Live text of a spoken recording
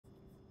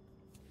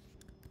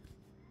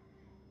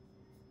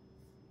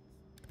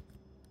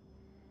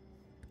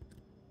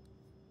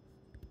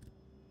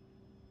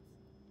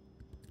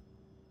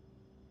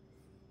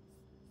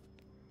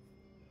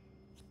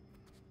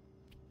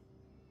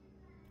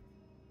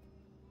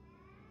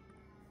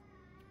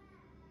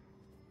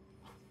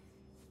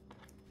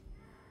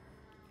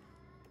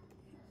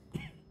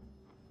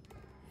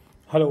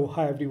Hello,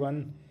 hi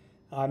everyone.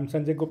 I'm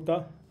Sanjay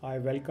Gupta. I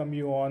welcome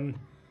you on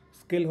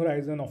Skill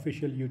Horizon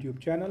official YouTube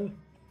channel.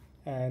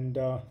 And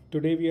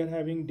today we are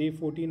having day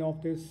 14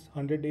 of this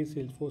 100 day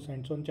Salesforce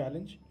hands-on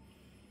challenge.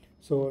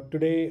 So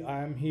today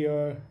I am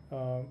here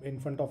in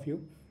front of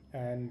you,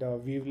 and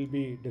we will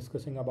be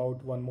discussing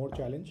about one more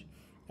challenge.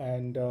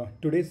 And in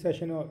today's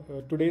session,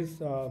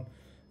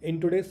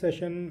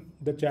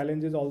 the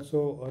challenge is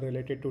also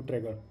related to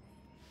trigger.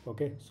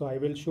 Okay, so I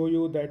will show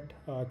you that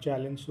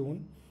challenge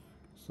soon.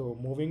 So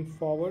moving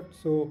forward,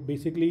 so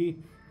basically,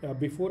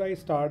 before I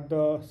start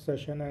the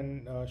session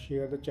and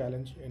share the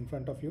challenge in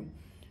front of you,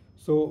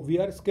 so we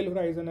are Skill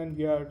Horizon and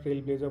we are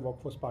Trailblazer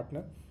Workforce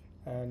Partner.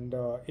 And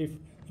if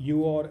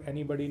you or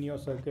anybody in your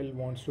circle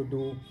wants to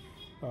do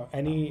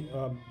any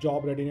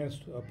job readiness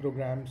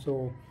program,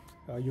 so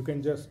you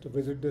can just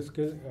visit this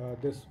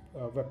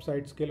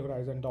website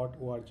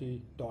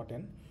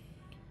skillhorizon.org.in.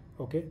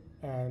 Okay,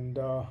 and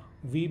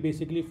we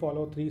basically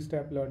follow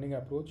three-step learning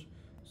approach.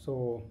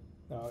 So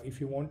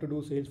if you want to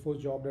do Salesforce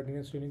job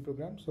readiness training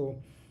program,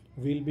 so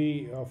we'll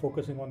be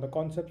focusing on the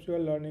conceptual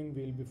learning,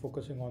 we'll be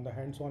focusing on the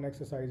hands-on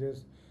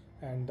exercises,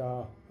 and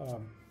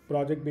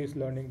project-based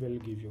learning will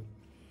give you.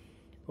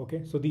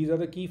 Okay, so these are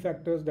the key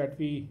factors that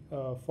we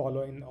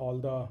follow in all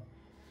the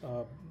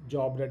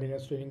job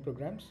readiness training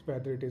programs,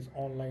 whether it is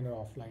online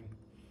or offline.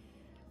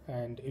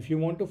 And if you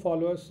want to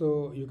follow us,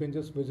 so you can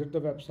just visit the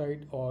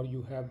website, or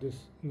you have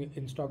this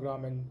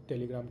Instagram and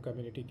Telegram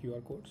community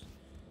QR codes,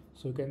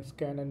 so you can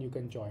scan and you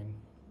can join.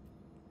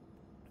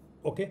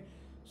 Okay,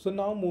 so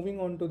now moving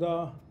on to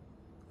the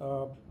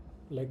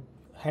like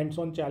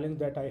hands-on challenge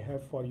that I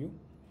have for you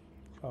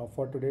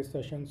for today's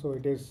session. So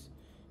it is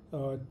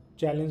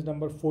challenge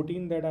number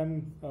 14 that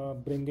I'm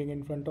bringing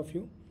in front of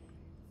you,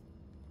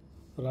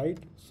 right?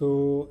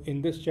 So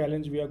in this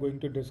challenge we are going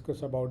to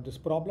discuss about this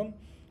problem.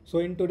 So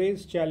in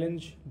today's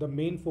challenge, the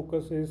main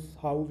focus is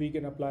how we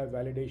can apply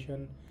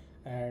validation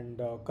and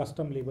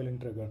custom label in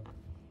trigger.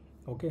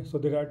 Okay, so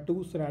there are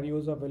two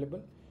scenarios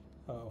available.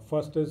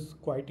 First is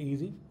quite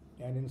easy,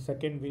 and in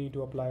second we need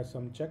to apply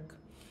some check.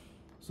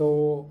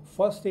 So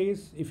first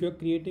is, if you're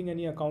creating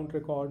any account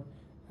record,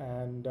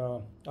 and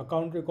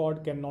account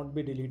record cannot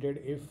be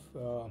deleted if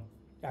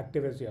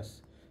active is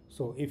yes.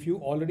 So if you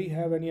already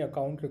have any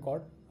account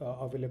record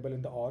available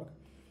in the org,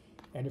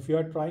 and if you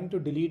are trying to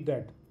delete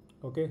that,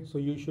 okay, so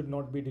you should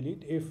not be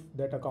delete if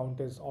that account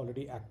is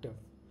already active.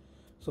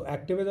 So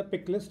active is a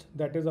pick list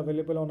that is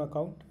available on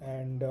account,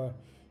 and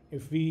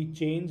if we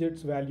change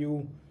its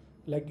value,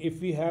 like if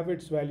we have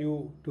its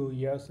value to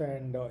yes,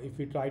 and if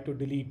we try to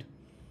delete,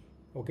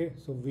 okay,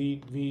 so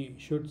we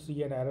should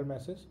see an error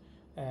message.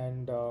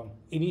 And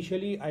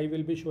initially I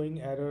will be showing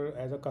error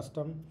as a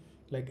custom,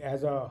 like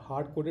as a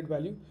hard-coded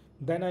value.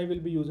 Then I will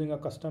be using a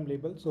custom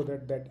label so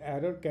that that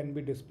error can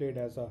be displayed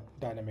as a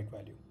dynamic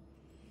value.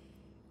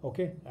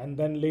 Okay, and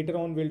then later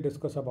on we'll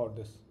discuss about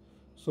this.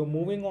 So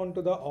moving on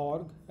to the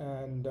org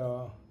and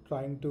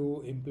trying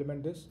to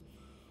implement this.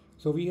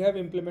 So we have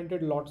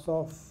implemented lots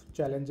of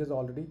challenges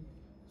already.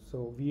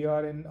 So we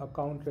are in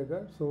account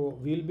trigger, so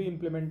we'll be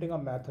implementing a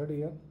method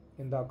here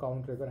in the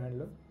account trigger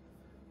handler.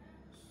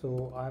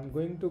 So I'm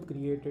going to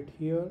create it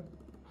here.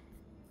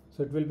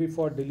 So it will be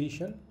for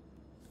deletion,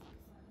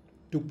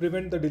 to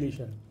prevent the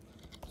deletion.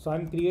 So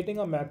I'm creating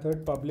a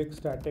method public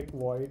static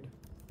void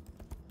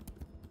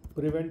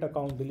prevent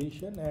account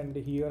deletion, and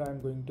here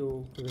I'm going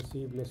to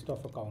receive list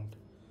of account.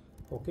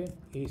 Okay,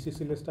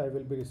 ACC list I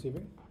will be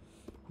receiving.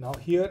 Now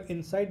here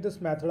inside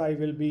this method I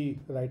will be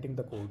writing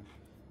the code,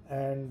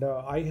 and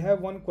I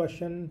have one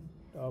question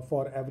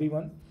for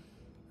everyone.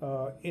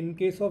 In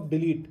case of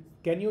delete,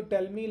 can you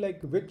tell me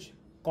like which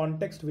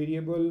context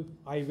variable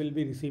I will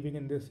be receiving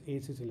in this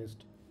ACC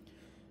list?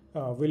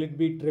 Will it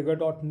be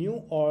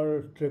trigger.new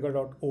or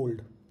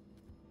trigger.old?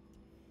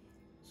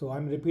 So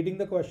I'm repeating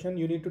the question.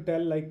 You need to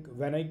tell, like,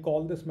 when I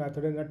call this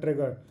method in a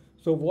trigger,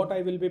 so what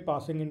I will be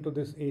passing into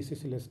this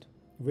ACC list?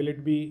 Will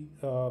it be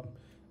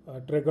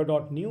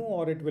trigger.new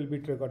or it will be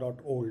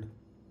trigger.old?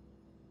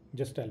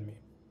 Just tell me.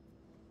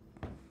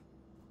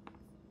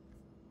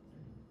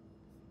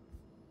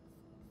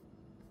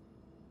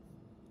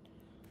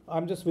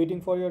 I'm just waiting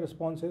for your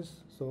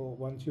responses. So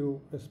once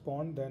you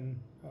respond, then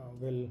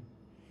we'll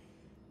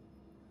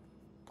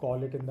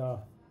call it in the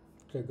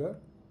trigger.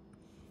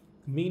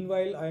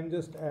 Meanwhile, I'm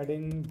just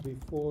adding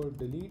before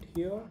delete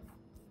here,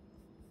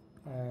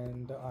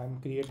 and I'm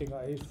creating a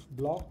if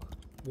block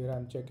where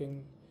I'm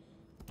checking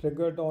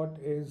trigger dot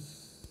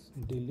is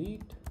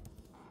delete,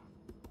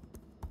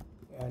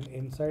 and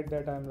inside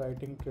that I'm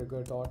writing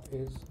trigger dot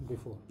is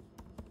before.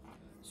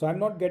 So I'm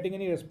not getting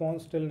any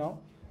response till now.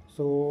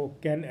 So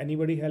can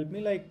anybody help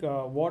me, like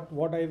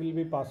what I will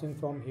be passing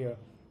from here?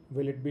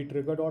 Will it be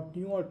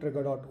trigger.new or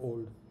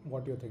trigger.old?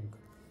 What do you think?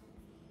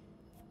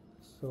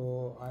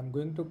 So I'm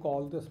going to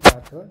call this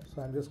method.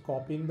 So I'm just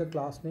copying the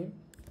class name,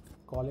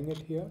 calling it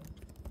here,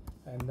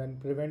 and then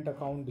prevent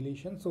account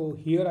deletion. So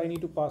here I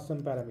need to pass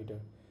some parameter.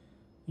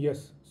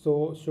 Yes,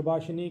 so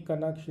Shubhashini,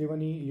 Kanak,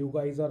 Shrivani, you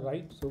guys are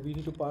right. So we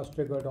need to pass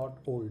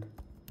trigger.old.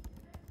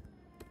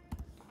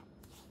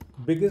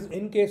 Because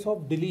in case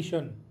of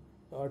deletion,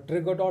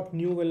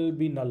 trigger.new will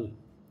be null.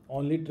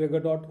 Only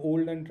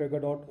trigger.old and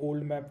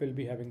trigger.old map will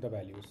be having the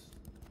values.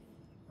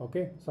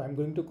 Okay, so I'm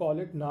going to call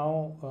it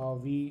now.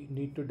 We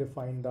need to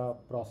define the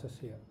process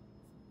here.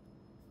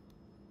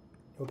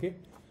 Okay,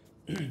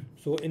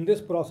 so in this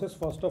process,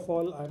 first of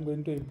all, I'm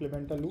going to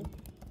implement a loop,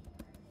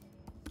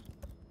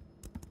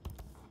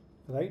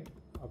 right?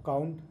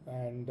 Account,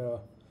 and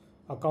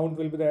account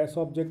will be the S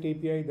object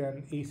API,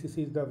 then ACC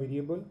is the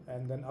variable,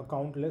 and then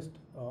account list.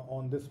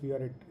 On this, we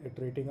are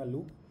iterating a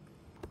loop.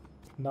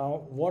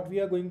 Now, what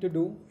we are going to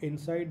do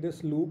inside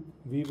this loop,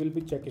 we will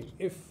be checking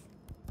if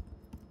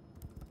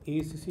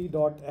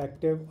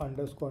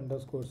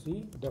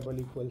acc.active__c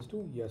double equals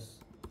to yes.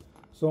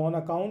 So on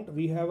account,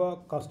 we have a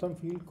custom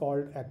field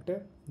called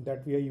active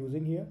that we are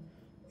using here.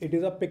 It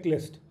is a pick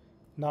list.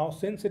 Now,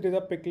 since it is a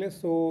pick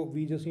list, so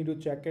we just need to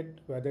check it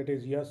whether it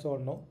is yes or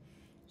no.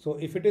 So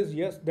if it is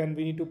yes, then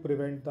we need to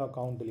prevent the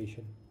account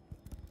deletion.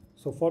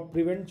 So for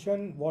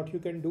prevention, what you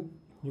can do,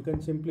 you can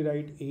simply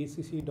write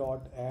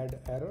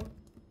acc.add_error,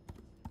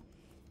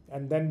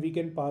 and then we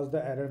can pass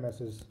the error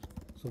message.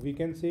 So we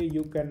can say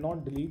you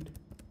cannot delete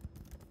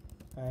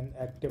an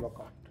active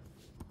account,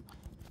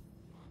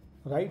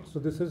 right? So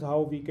this is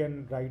how we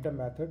can write a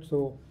method.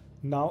 So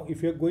now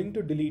if you're going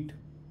to delete,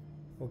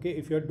 okay,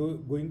 if you're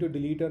going to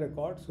delete a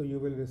record, so you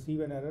will receive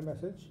an error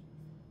message.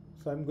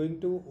 So I'm going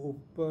to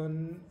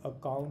open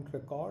account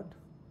record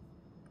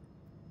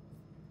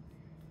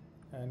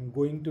and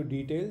going to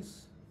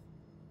details.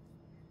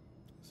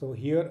 So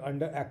here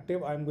under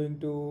active, I'm going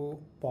to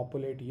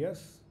populate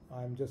yes.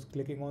 I'm just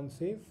clicking on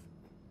save.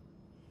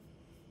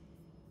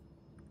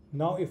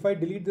 Now if I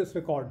delete this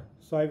record,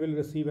 so I will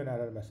receive an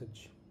error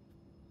message.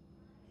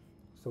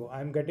 So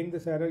I'm getting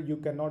this error, you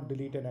cannot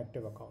delete an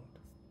active account,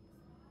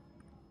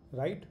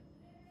 right?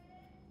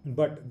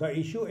 But the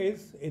issue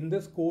is in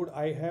this code,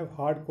 I have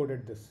hard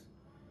coded this.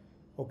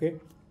 Okay.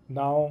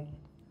 Now,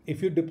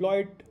 if you deploy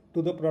it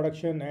to the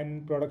production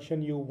and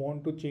production, you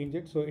want to change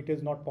it, so it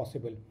is not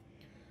possible.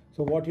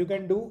 So what you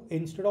can do,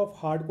 instead of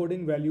hard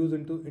coding values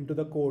into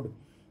the code,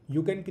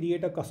 you can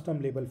create a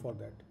custom label for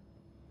that.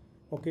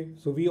 Okay.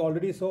 So we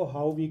already saw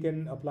how we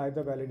can apply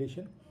the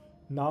validation.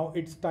 Now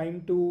it's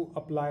time to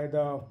apply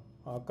the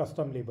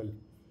custom label.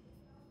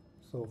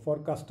 So for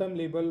custom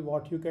label,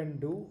 what you can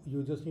do,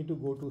 you just need to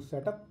go to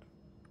setup,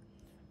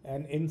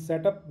 and in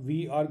setup,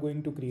 we are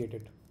going to create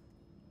it.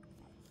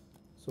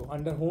 So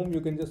under home,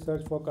 you can just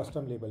search for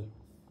custom label.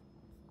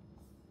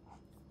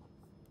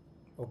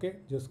 Okay,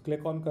 just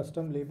click on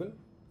custom label,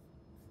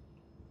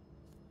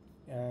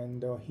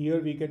 and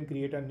here we can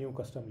create a new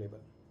custom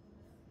label.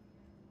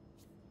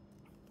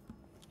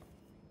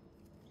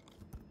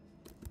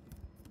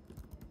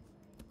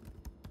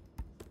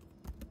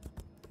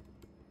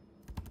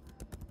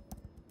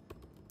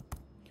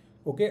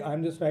 Okay,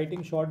 I'm just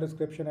writing short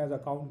description as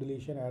account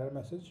deletion error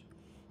message.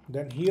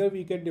 Then here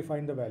we can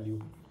define the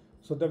value.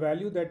 So the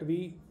value that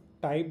we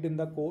typed in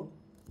the code,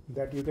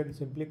 that you can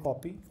simply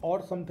copy,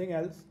 or something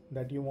else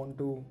that you want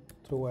to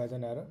throw as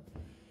an error.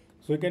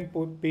 So you can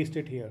paste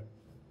it here,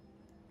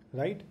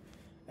 right?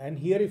 And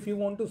here if you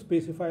want to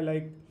specify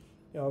like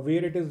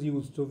where it is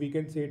used, so we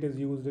can say it is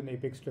used in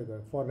Apex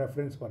trigger for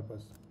reference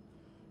purpose.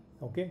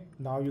 Okay,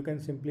 now you can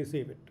simply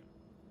save it.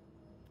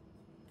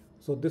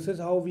 So this is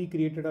how we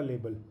created a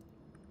label.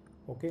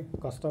 Okay,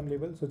 custom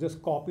label. So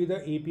just copy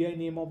the API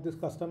name of this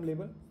custom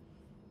label,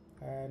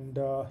 and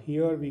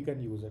here we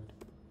can use it.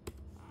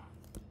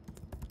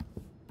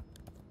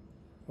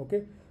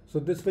 Okay, so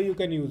this way you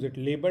can use it,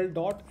 label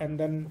dot and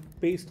then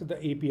paste the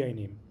API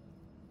name,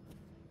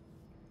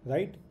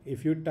 right?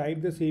 If you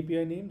type this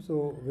API name,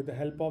 so with the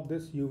help of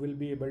this, you will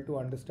be able to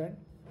understand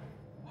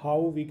how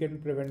we can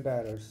prevent the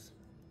errors,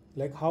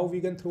 like how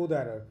we can throw the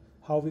error,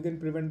 how we can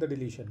prevent the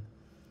deletion.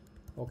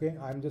 Okay,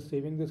 I'm just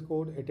saving this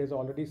code. It is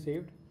already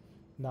saved.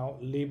 Now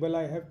label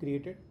I have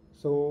created.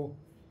 So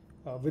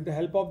with the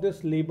help of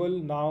this label,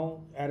 now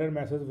error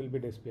message will be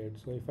displayed.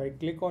 So if I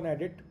click on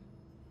edit,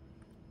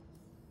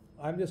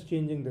 I'm just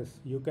changing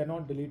this. You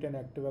cannot delete an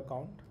active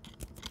account.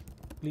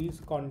 Please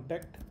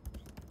contact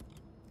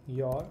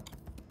your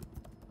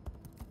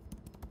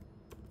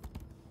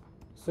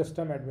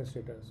system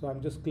administrator. So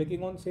I'm just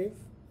clicking on save.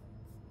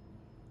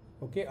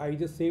 Okay, I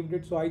just saved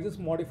it. So I just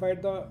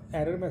modified the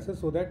error message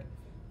so that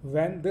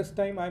when this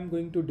time I'm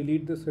going to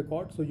delete this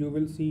record, so you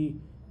will see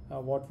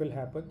what will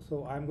happen.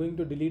 So I'm going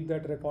to delete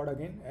that record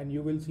again, and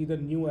you will see the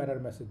new error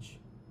message.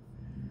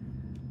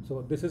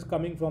 So this is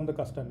coming from the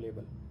custom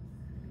label.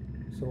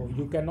 So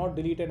you cannot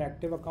delete an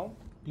active account.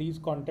 Please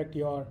contact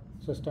your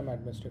system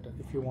administrator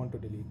if you want to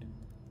delete.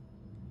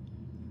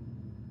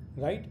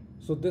 Right?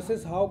 So this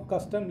is how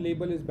custom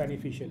label is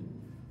beneficial.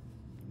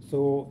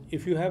 So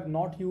if you have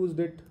not used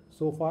it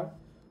so far,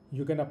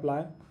 you can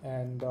apply,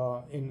 and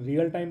in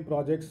real-time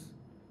projects,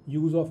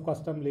 use of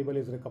custom label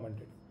is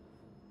recommended.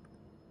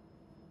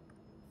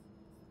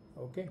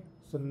 Okay,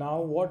 so now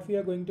what we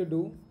are going to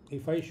do,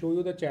 if I show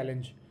you the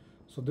challenge,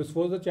 so this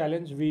was the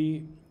challenge.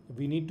 We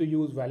need to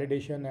use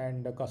validation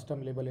and a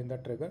custom label in the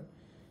trigger.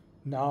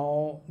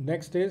 Now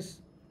next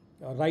is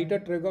write a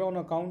trigger on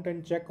account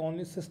and check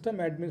only system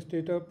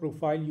administrator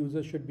profile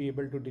user should be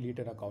able to delete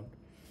an account.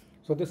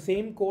 So the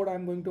same code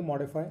I'm going to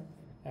modify,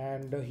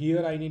 and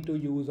here I need to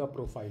use a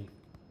profile.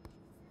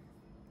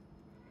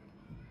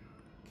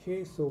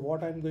 Okay, so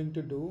what I'm going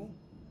to do,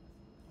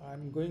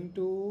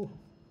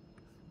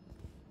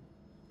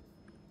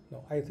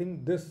 no, I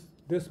think this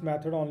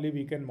method only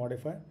we can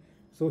modify.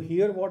 So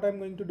here what I'm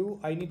going to do,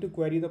 I need to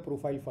query the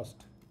profile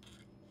first.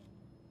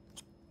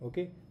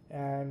 Okay,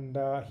 and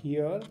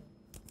here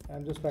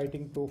I'm just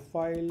writing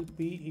profile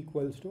p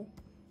equals to,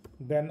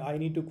 then I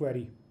need to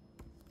query.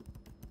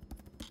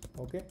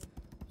 Okay,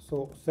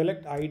 so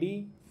select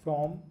ID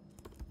from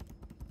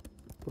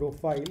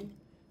profile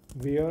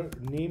where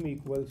name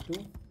equals to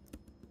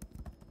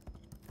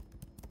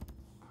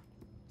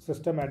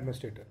system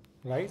administrator,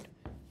 right?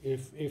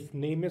 If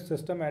name is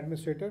system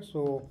administrator,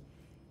 so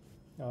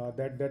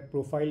that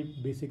profile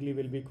basically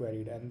will be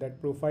queried, and that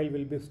profile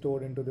will be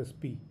stored into this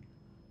P,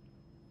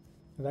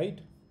 right?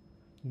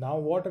 Now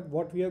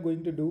what we are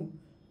going to do,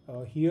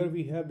 here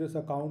we have this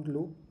account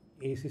loop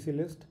ACC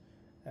list,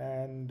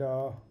 and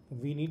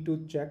we need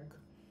to check.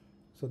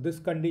 So this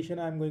condition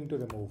I'm going to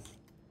remove,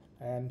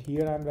 and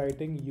here I'm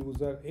writing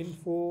user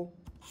info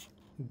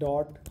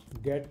dot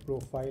get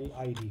profile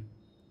ID.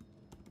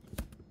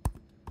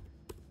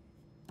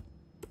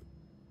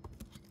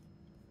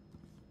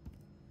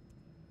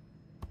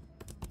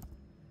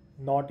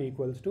 Not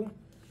equals to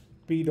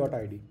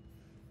p.id.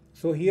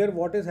 So here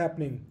what is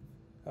happening,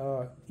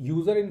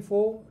 user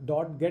info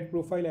dot get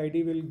profile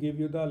ID will give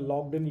you the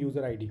logged in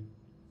user ID.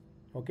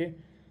 Okay,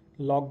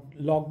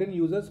 logged in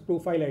users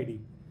profile ID.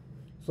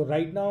 So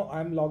right now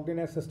I'm logged in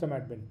as system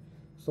admin,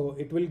 so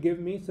it will give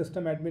me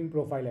system admin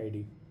profile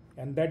ID,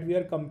 and that we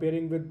are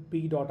comparing with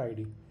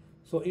p.id.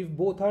 So if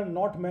both are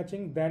not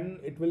matching, then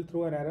it will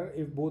throw an error.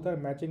 If both are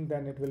matching,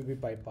 then it will be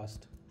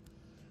bypassed.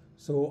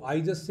 So I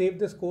just saved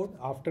this code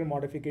after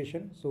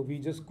modification. So we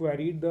just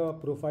queried the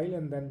profile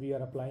and then we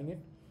are applying it.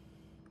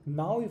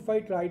 Now if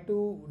I try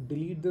to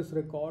delete this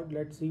record,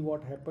 let's see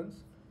what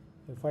happens.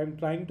 If I'm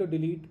trying to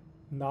delete,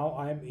 now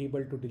I am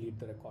able to delete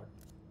the record.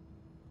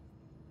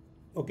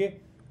 Okay.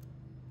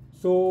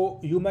 So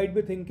you might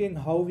be thinking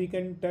how we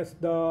can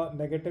test the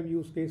negative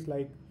use case,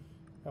 like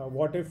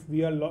what if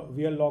we are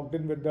logged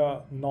in with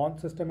the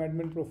non-system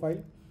admin profile.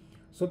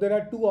 So there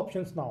are two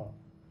options now.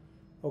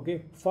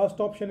 Okay, first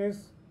option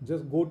is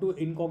just go to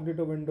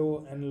incognito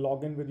window and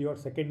log in with your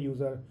second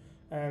user,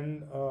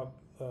 and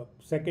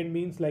second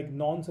means like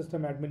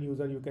non-system admin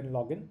user you can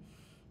log in,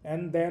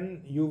 and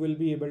then you will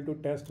be able to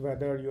test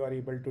whether you are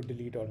able to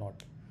delete or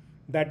not.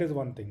 That is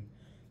one thing.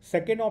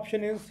 Second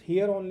option is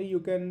here only you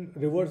can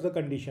reverse the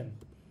condition,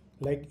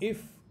 like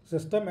if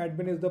system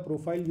admin is the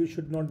profile, you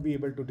should not be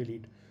able to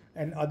delete,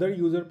 and other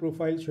user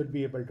profile should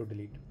be able to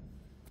delete.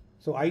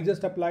 So I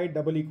just applied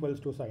double equals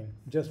to sign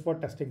just for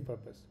testing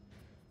purpose.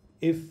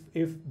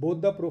 If both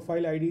the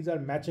profile IDs are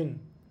matching,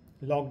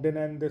 logged in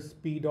and this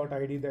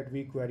p.id that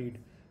we queried,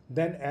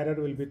 then error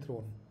will be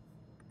thrown.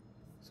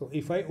 So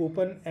if I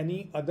open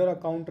any other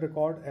account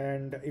record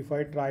and if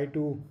I try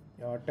to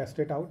test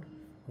it out,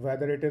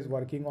 whether it is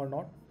working or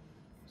not.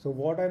 So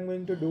what I'm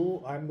going to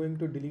do, I'm going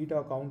to delete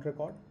account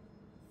record.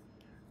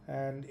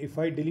 And if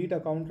I delete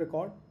account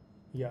record,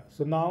 yeah,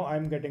 so now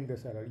I'm getting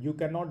this error. You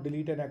cannot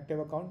delete an active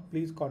account.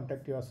 Please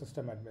contact your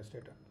system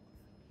administrator.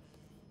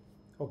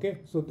 Okay,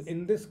 so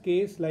in this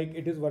case, like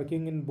it is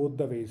working in both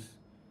the ways.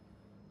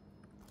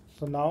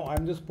 So now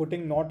I'm just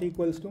putting not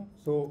equals to.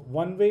 So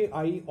one way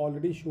I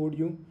already showed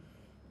you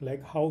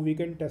like how we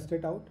can test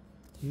it out.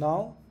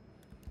 Now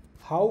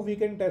how we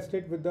can test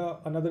it with the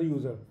another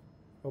user.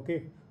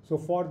 Okay, so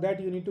for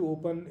that you need to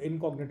open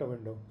incognito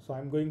window. So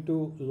I'm going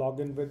to log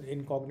in with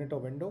incognito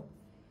window.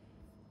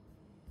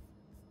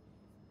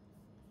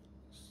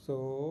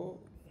 So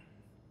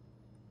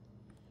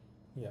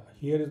yeah,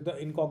 here is the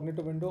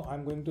incognito window.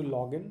 I'm going to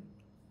log in.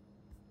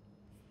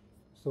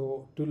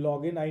 So to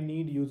log in, I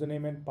need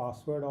username and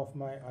password of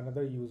my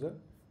another user.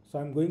 So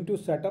I'm going to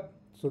set up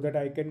so that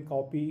I can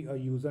copy a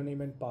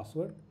username and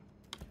password.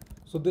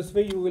 So this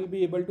way you will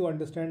be able to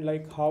understand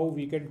like how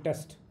we can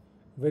test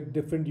with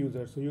different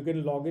users. So you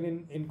can log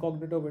in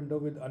incognito window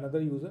with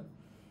another user,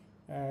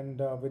 and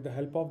with the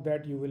help of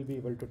that you will be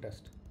able to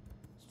test.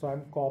 So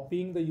I'm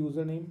copying the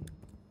username,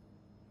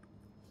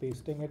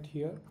 pasting it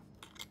here,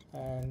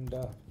 and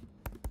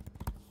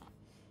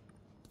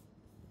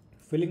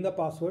filling the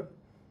password.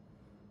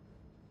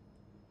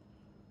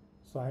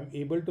 So I'm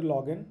able to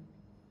log in,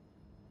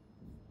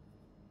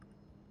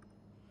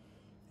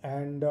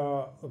 and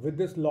with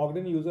this logged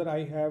in user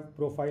I have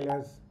profile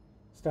as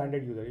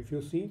standard user. If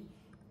you see,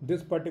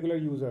 this particular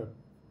user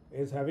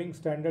is having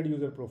standard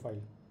user profile.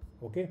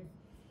 Okay,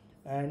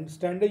 and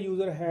standard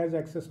user has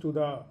access to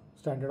the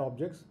standard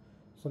objects.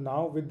 So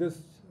now with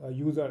this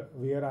user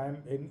where I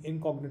am in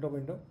incognito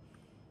window,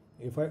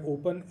 if I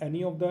open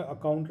any of the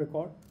account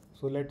record,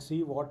 so let's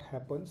see what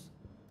happens.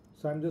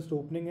 So I'm just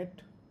opening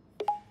it,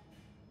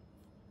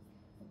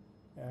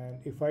 and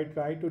if I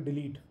try to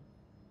delete,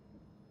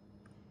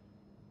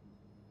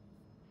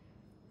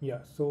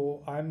 Yeah,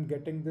 so I'm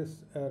getting this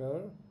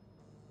error.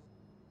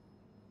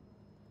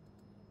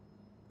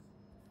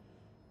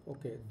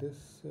 Okay, this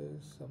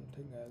is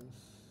something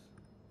else.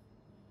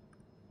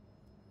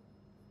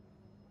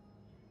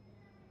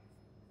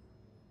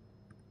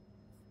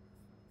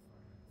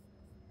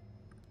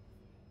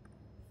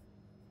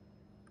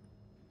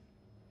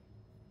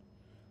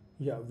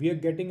 Yeah, we are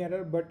getting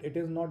error, but it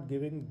is not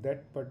giving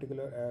that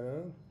particular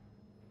error.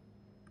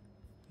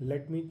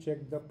 Let me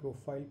check the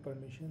profile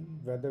permission,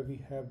 whether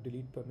we have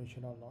delete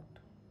permission or not.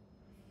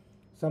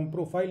 Some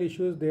profile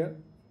issues there.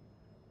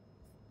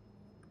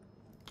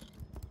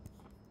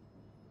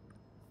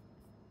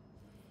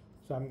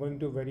 So I'm going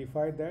to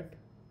verify that.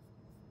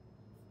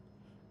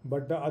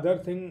 But the other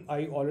thing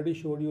I already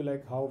showed you,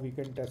 like how we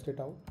can test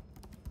it out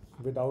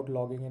without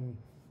logging in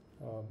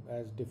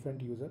as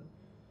different user.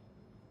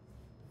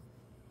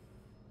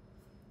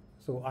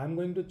 So I'm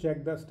going to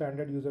check the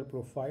standard user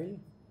profile.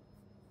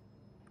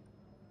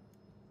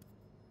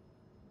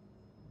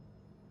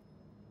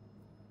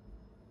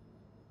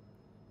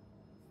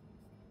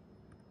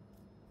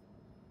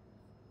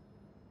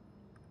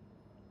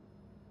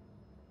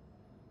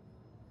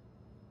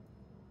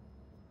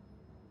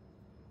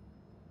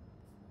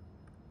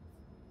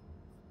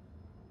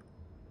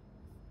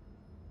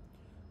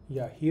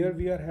 Yeah, here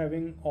we are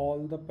having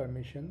all the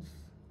permissions.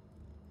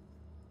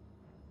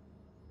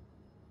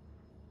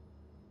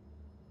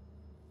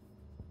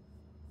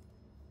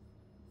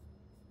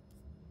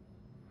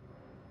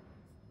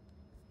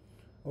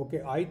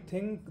 Okay, I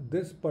think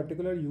this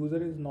particular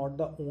user is not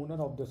the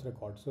owner of this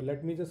record. So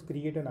let me just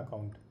create an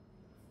account,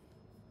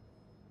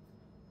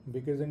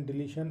 because in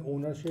deletion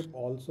ownership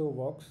also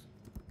works.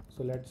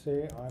 So let's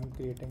say I'm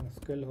creating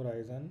skill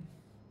horizon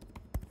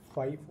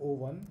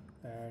 501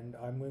 and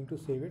I'm going to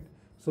save it.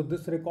 So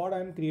this record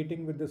I'm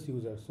creating with this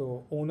user.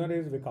 So owner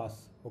is Vikas,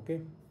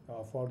 okay,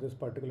 for this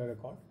particular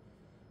record.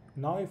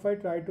 Now if I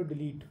try to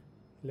delete,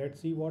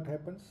 let's see what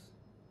happens.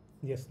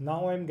 Yes,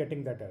 now I'm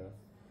getting that error.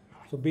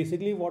 So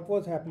basically what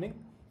was happening,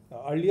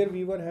 earlier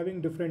we were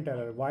having different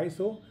error. Why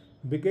so?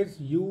 Because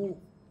the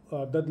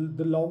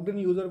logged in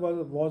user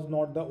was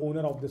not the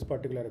owner of this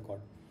particular record.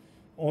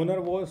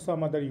 Owner was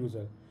some other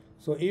user.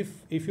 So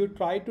if you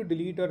try to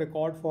delete a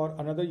record for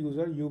another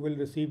user, you will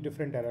receive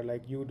different error,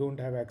 like you don't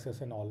have access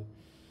and all.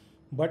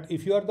 But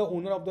if you are the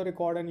owner of the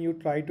record and you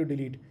try to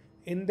delete,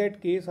 in that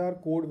case our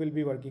code will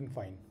be working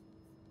fine.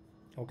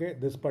 Okay,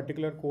 this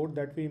particular code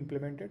that we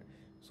implemented.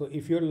 So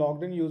if your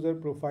logged in user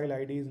profile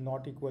ID is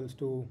not equals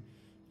to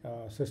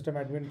system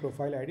admin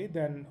profile ID,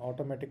 then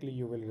automatically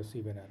you will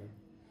receive an error,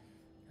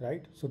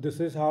 right? So this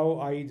is how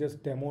I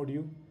just demoed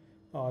you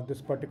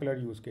this particular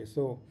use case.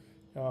 So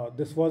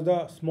this was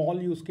the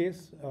small use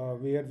case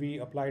where we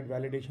applied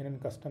validation and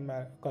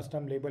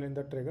custom label in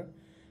the trigger,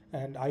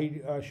 and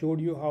I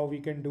showed you how we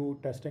can do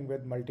testing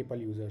with multiple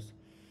users.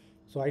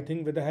 So I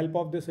think with the help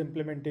of this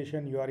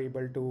implementation, you are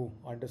able to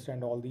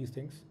understand all these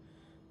things.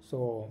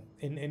 So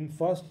in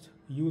first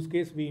use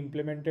case we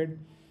implemented,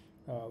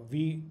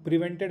 we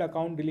prevented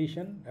account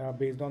deletion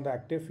based on the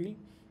active field.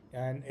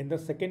 And in the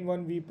second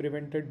one, we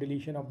prevented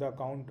deletion of the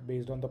account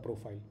based on the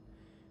profile.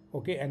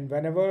 Okay, and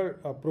whenever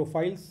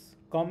profiles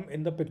come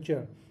in the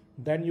picture,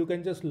 then you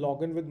can just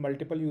log in with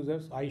multiple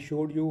users. I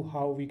showed you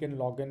how we can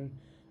log in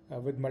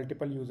with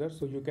multiple users.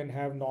 So you can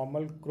have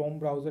normal Chrome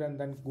browser and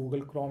then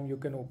Google Chrome you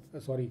can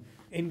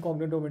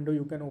incognito window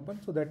you can open,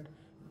 so that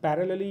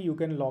parallelly you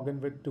can log in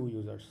with two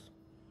users.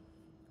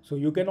 So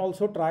you can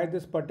also try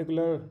this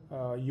particular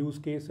use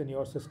case in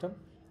your system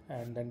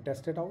and then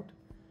test it out.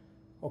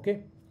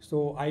 Okay,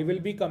 so I will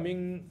be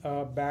coming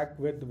back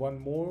with one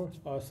more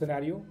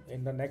scenario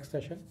in the next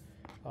session,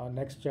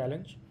 next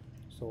challenge,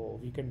 so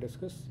we can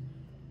discuss.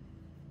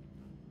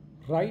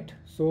 Right,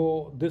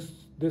 so this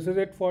is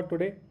it for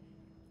today.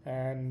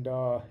 And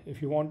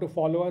if you want to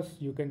follow us,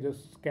 you can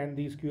just scan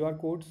these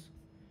QR codes.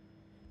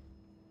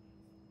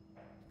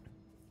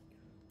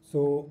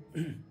 So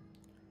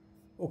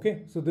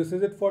okay, so this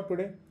is it for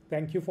today.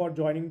 Thank you for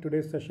joining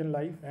today's session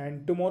live,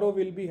 and tomorrow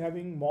we'll be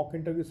having mock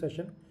interview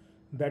session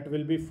that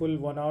will be full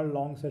 1 hour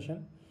long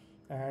session.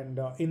 And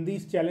in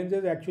these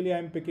challenges, actually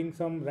I'm picking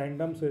some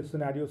random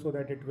scenarios so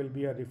that it will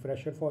be a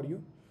refresher for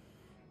you.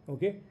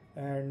 Okay,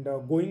 and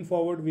going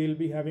forward we'll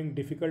be having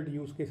difficult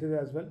use cases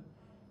as well,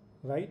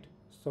 right?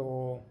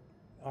 So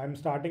I'm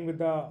starting with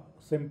the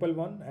simple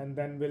one and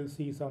then we'll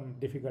see some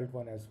difficult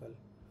one as well.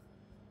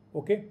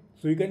 Okay,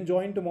 so you can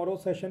join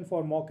tomorrow's session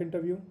for mock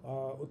interview.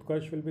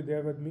 Utkarsh will be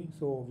there with me,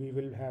 so we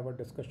will have a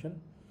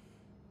discussion,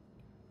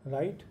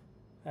 right?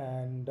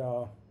 And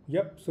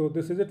yep, so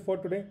this is it for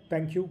today.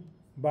 Thank you.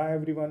 Bye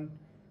everyone.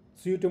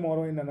 See you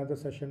tomorrow in another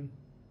session.